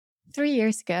3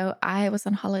 years ago, I was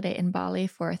on holiday in Bali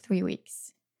for 3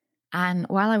 weeks. And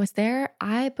while I was there,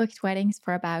 I booked weddings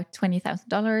for about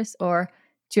 $20,000 or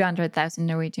 200,000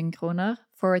 Norwegian kroner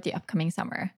for the upcoming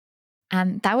summer.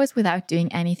 And that was without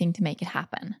doing anything to make it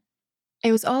happen.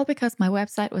 It was all because my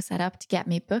website was set up to get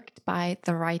me booked by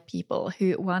the right people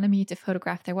who wanted me to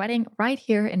photograph their wedding right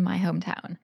here in my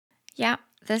hometown. Yeah,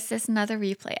 this is another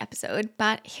replay episode,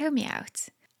 but hear me out.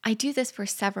 I do this for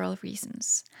several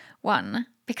reasons. 1,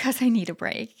 because I need a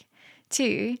break.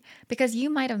 2, because you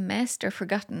might have missed or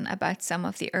forgotten about some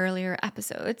of the earlier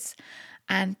episodes.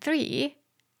 And 3,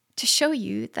 to show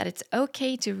you that it's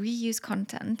okay to reuse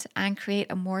content and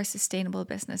create a more sustainable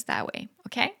business that way,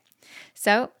 okay?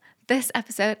 So, this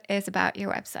episode is about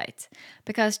your website,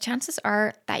 because chances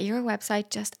are that your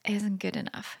website just isn't good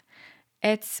enough.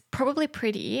 It's probably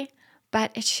pretty,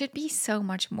 but it should be so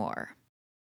much more.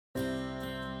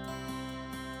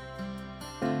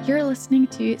 You're listening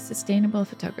to Sustainable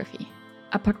Photography,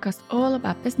 a podcast all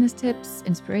about business tips,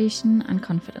 inspiration, and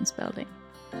confidence building.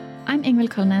 I'm Ingvild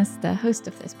Kolnes, the host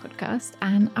of this podcast,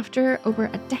 and after over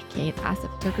a decade as a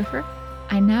photographer,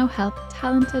 I now help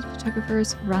talented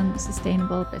photographers run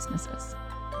sustainable businesses.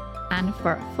 And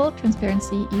for full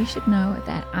transparency, you should know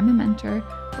that I'm a mentor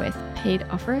with paid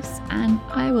offers, and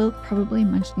I will probably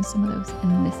mention some of those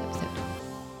in this episode.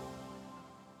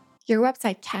 Your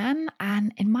website can,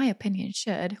 and in my opinion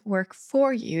should, work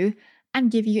for you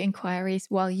and give you inquiries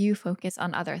while you focus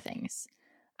on other things.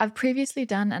 I've previously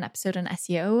done an episode on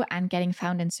SEO and getting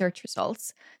found in search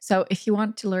results, so if you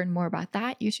want to learn more about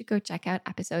that, you should go check out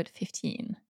episode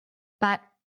 15. But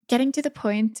getting to the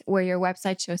point where your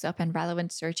website shows up in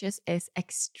relevant searches is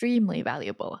extremely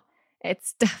valuable.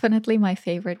 It's definitely my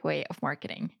favorite way of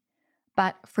marketing.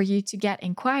 But for you to get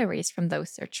inquiries from those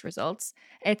search results,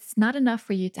 it's not enough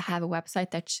for you to have a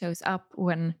website that shows up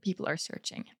when people are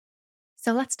searching.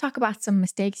 So let's talk about some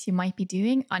mistakes you might be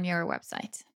doing on your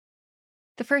website.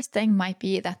 The first thing might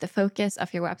be that the focus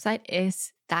of your website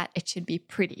is that it should be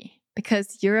pretty.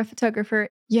 Because you're a photographer,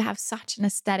 you have such an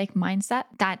aesthetic mindset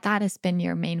that has been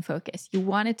your main focus. You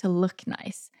want it to look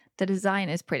nice. The design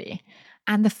is pretty.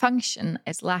 And the function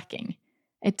is lacking.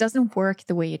 It doesn't work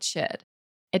the way it should.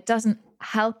 It doesn't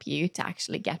help you to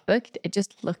actually get booked. It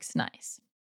just looks nice.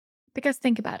 Because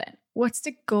think about it. What's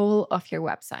the goal of your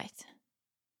website?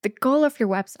 The goal of your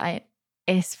website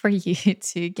is for you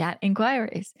to get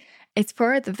inquiries. It's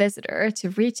for the visitor to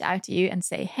reach out to you and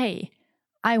say, hey,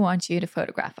 I want you to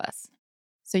photograph us.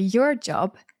 So your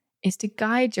job is to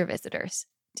guide your visitors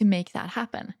to make that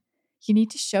happen. You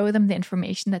need to show them the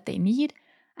information that they need,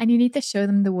 and you need to show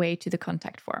them the way to the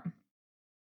contact form.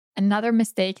 Another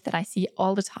mistake that I see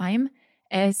all the time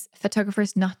is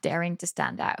photographers not daring to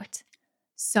stand out.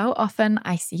 So often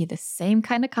I see the same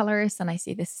kind of colors and I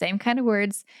see the same kind of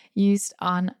words used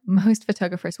on most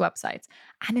photographers' websites,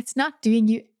 and it's not doing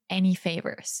you any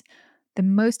favors. The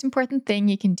most important thing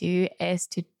you can do is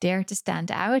to dare to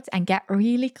stand out and get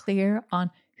really clear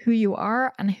on who you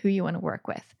are and who you want to work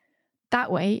with.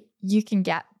 That way, you can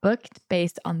get booked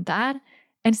based on that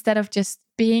instead of just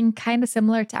being kind of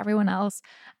similar to everyone else,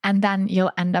 and then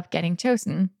you'll end up getting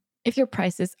chosen if your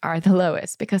prices are the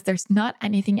lowest because there's not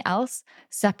anything else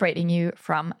separating you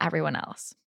from everyone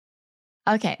else.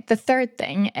 Okay, the third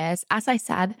thing is, as I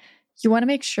said, you want to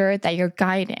make sure that you're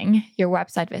guiding your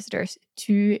website visitors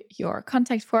to your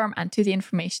contact form and to the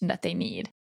information that they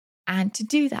need. And to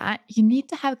do that, you need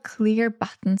to have clear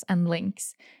buttons and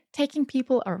links, taking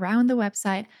people around the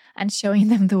website and showing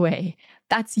them the way.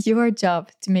 That's your job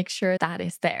to make sure that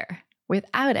is there.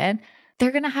 Without it,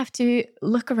 they're going to have to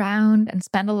look around and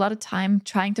spend a lot of time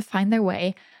trying to find their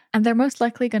way, and they're most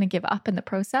likely going to give up in the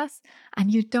process,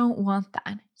 and you don't want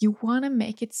that. You want to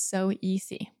make it so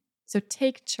easy. So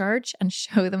take charge and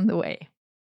show them the way.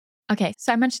 Okay,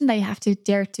 so I mentioned that you have to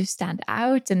dare to stand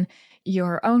out and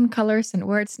your own colors and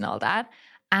words and all that.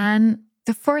 And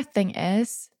the fourth thing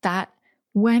is that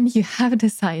when you have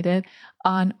decided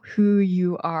on who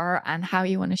you are and how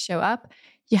you want to show up,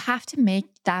 you have to make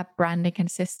that branding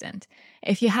consistent.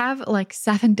 If you have like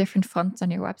 7 different fonts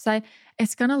on your website,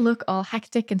 it's going to look all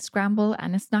hectic and scrambled,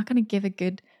 and it's not going to give a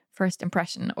good first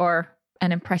impression or a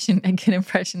good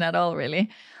impression at all, really.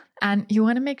 And you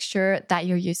want to make sure that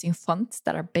you're using fonts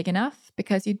that are big enough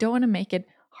because you don't want to make it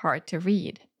hard to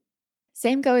read.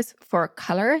 Same goes for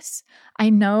colors. I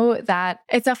know that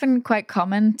it's often quite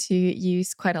common to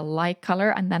use quite a light color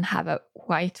and then have a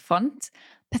white font,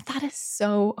 but that is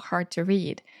so hard to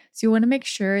read. So you want to make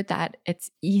sure that it's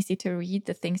easy to read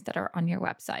the things that are on your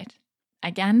website.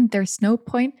 Again, there's no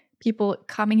point people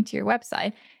coming to your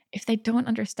website if they don't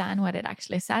understand what it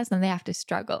actually says and they have to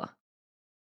struggle.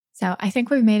 So I think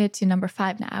we've made it to number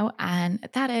 5 now, and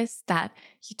that is that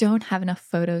you don't have enough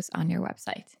photos on your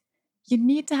website. You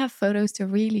need to have photos to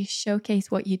really showcase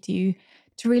what you do,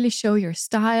 to really show your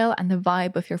style and the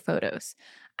vibe of your photos.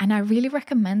 And I really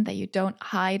recommend that you don't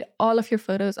hide all of your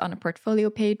photos on a portfolio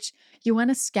page. You want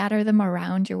to scatter them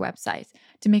around your website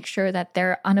to make sure that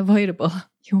they're unavoidable.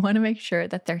 You want to make sure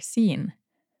that they're seen.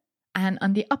 And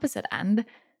on the opposite end,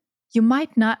 you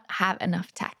might not have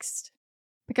enough text.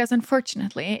 Because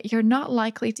unfortunately, you're not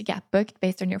likely to get booked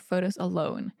based on your photos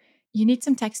alone. You need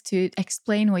some text to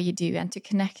explain what you do and to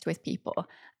connect with people.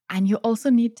 And you also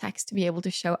need text to be able to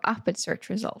show up in search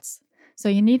results. So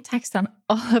you need text on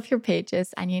all of your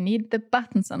pages, and you need the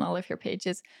buttons on all of your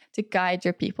pages to guide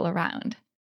your people around.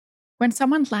 When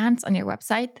someone lands on your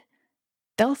website,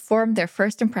 they'll form their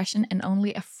first impression in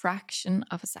only a fraction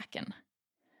of a second.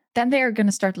 Then they are going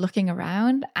to start looking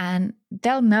around, and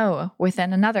they'll know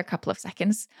within another couple of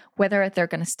seconds whether they're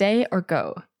going to stay or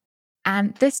go.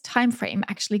 And this time frame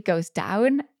actually goes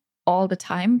down all the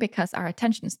time because our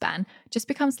attention span just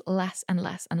becomes less and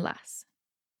less and less.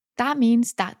 That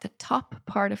means that the top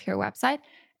part of your website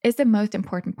is the most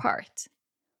important part.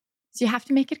 So you have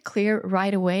to make it clear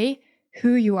right away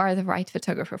who you are the right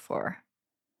photographer for.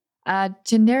 A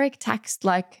generic text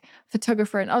like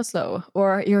photographer in Oslo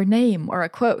or your name or a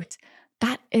quote,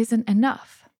 that isn't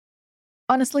enough.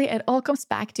 Honestly, it all comes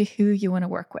back to who you want to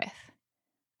work with.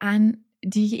 And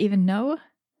do you even know?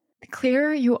 The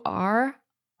clearer you are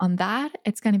on that,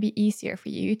 it's going to be easier for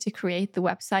you to create the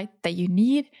website that you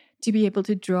need to be able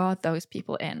to draw those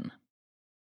people in.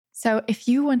 So if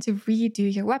you want to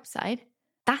redo your website,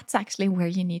 that's actually where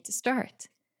you need to start.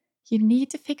 You need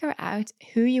to figure out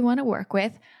who you want to work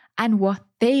with and what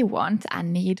they want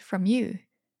and need from you.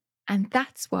 And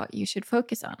that's what you should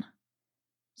focus on.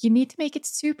 You need to make it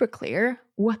super clear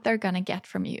what they're going to get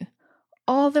from you,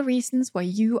 all the reasons why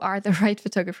you are the right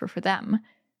photographer for them.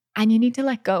 And you need to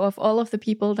let go of all of the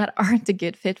people that aren't a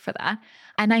good fit for that.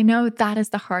 And I know that is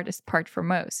the hardest part for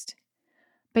most.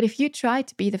 But if you try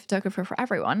to be the photographer for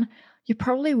everyone, you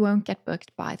probably won't get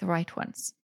booked by the right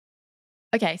ones.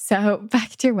 Okay, so back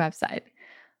to your website.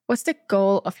 What's the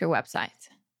goal of your website?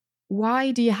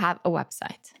 Why do you have a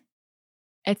website?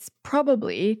 It's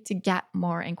probably to get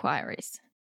more inquiries.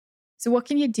 So what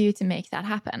can you do to make that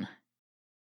happen?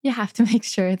 You have to make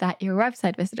sure that your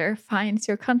website visitor finds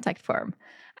your contact form,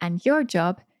 and your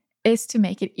job is to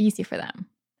make it easy for them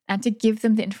and to give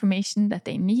them the information that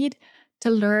they need to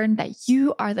learn that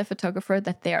you are the photographer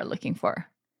that they are looking for.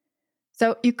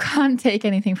 So you can't take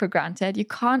anything for granted. You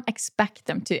can't expect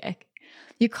them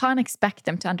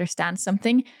to understand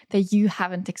something that you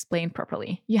haven't explained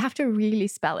properly. You have to really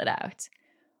spell it out.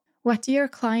 What do your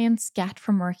clients get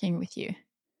from working with you?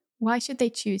 Why should they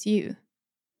choose you?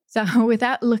 So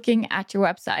without looking at your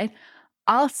website,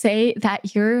 I'll say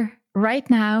that you're right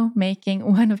now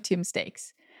making one of two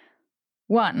mistakes.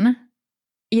 One,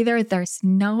 either there's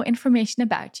no information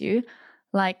about you,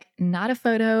 like not a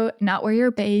photo, not where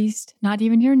you're based, not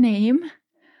even your name,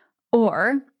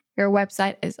 or your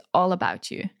website is all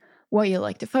about you. What you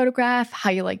like to photograph, how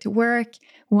you like to work,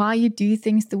 why you do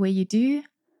things the way you do.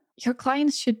 Your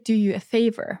clients should do you a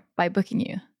favor by booking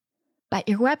you. But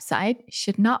your website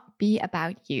should not be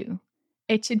about you.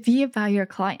 It should be about your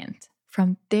client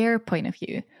from their point of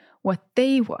view, what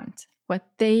they want, what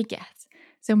they get.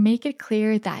 So make it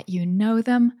clear that you know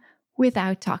them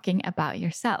without talking about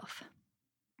yourself.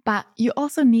 But you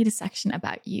also need a section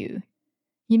about you.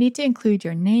 You need to include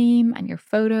your name and your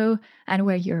photo and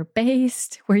where you're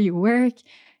based, where you work,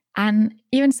 and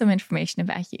even some information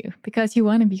about you because you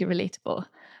want to be relatable.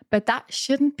 But that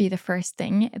shouldn't be the first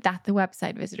thing that the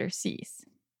website visitor sees.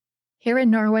 Here in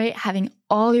Norway, having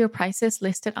all your prices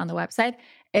listed on the website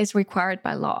is required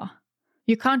by law.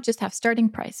 You can't just have starting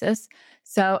prices.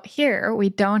 So here we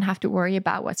don't have to worry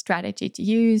about what strategy to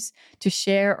use to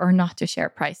share or not to share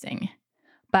pricing.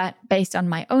 But based on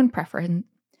my own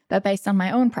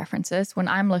preferences, when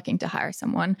I'm looking to hire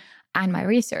someone and my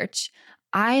research,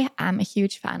 I am a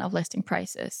huge fan of listing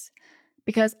prices.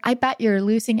 Because I bet you're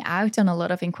losing out on a lot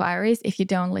of inquiries if you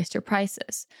don't list your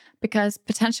prices, because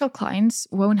potential clients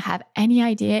won't have any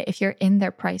idea if you're in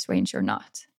their price range or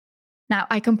not. Now,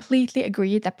 I completely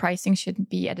agree that pricing shouldn't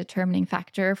be a determining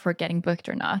factor for getting booked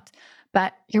or not,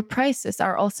 but your prices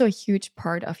are also a huge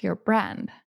part of your brand.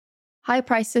 High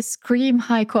prices scream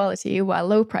high quality, while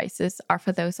low prices are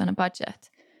for those on a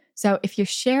budget. So if you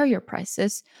share your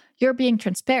prices, you're being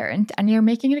transparent and you're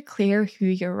making it clear who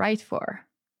you're right for.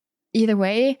 Either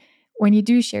way, when you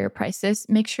do share your prices,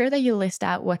 make sure that you list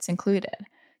out what's included.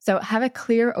 So have a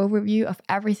clear overview of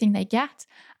everything they get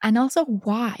and also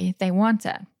why they want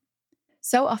it.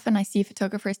 So often I see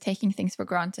photographers taking things for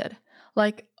granted.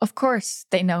 Like, of course,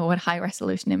 they know what high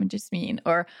resolution images mean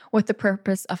or what the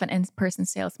purpose of an in-person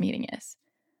sales meeting is.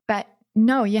 But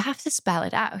no, you have to spell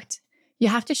it out. You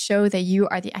have to show that you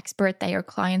are the expert that your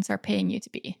clients are paying you to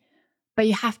be. But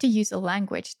you have to use a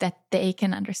language that they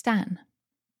can understand.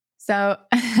 So,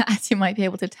 as you might be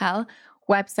able to tell,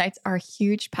 websites are a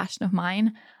huge passion of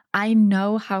mine. I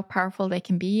know how powerful they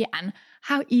can be and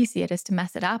how easy it is to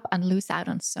mess it up and lose out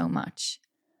on so much.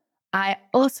 I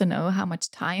also know how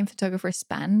much time photographers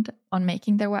spend on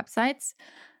making their websites,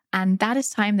 and that is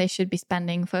time they should be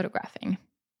spending photographing.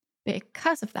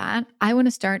 Because of that, I want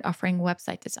to start offering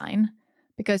website design,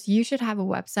 because you should have a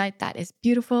website that is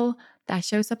beautiful, that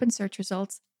shows up in search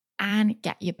results, and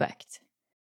get you booked.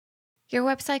 Your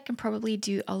website can probably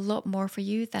do a lot more for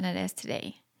you than it is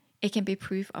today. It can be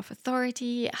proof of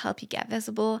authority, help you get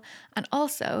visible, and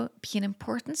also be an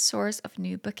important source of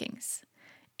new bookings.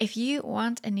 If you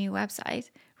want a new website,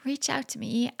 reach out to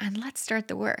me and let's start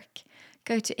the work.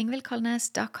 Go to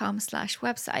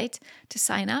ingvildkolnes.com/website to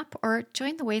sign up or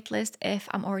join the waitlist if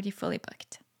I'm already fully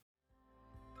booked.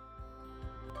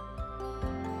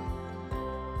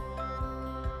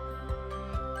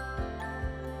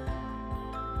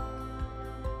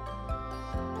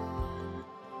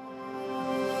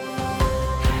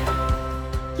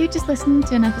 You just listened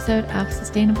to an episode of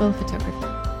Sustainable Photography.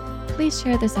 Please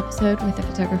share this episode with a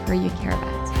photographer you care about.